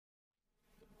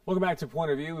Welcome back to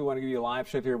Point of View. We want to give you a live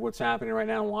check here of what's happening right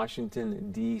now in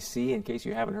Washington, D.C. In case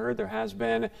you haven't heard, there has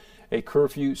been a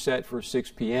curfew set for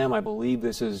 6 p.m. I believe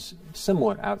this is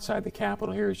somewhat outside the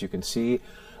Capitol here, as you can see.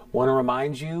 Want to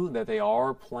remind you that they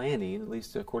are planning, at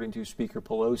least according to Speaker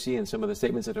Pelosi and some of the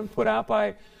statements that have been put out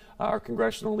by our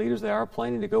congressional leaders, they are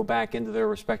planning to go back into their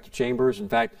respective chambers. In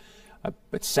fact,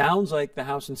 it sounds like the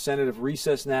House and Senate have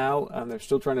recessed now. They're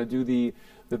still trying to do the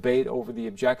debate over the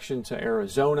objection to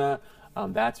Arizona.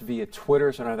 That's via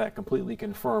Twitter, so I don't have that completely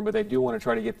confirmed, but they do want to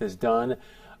try to get this done.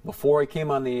 Before I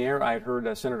came on the air, I had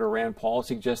heard Senator Rand Paul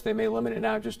suggest they may limit it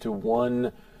now just to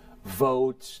one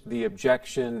vote, the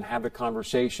objection, have the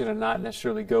conversation, and not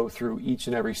necessarily go through each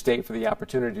and every state for the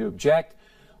opportunity to object.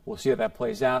 We'll see how that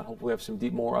plays out. Hopefully we have some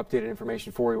more updated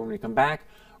information for you when we come back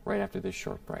right after this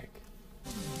short break.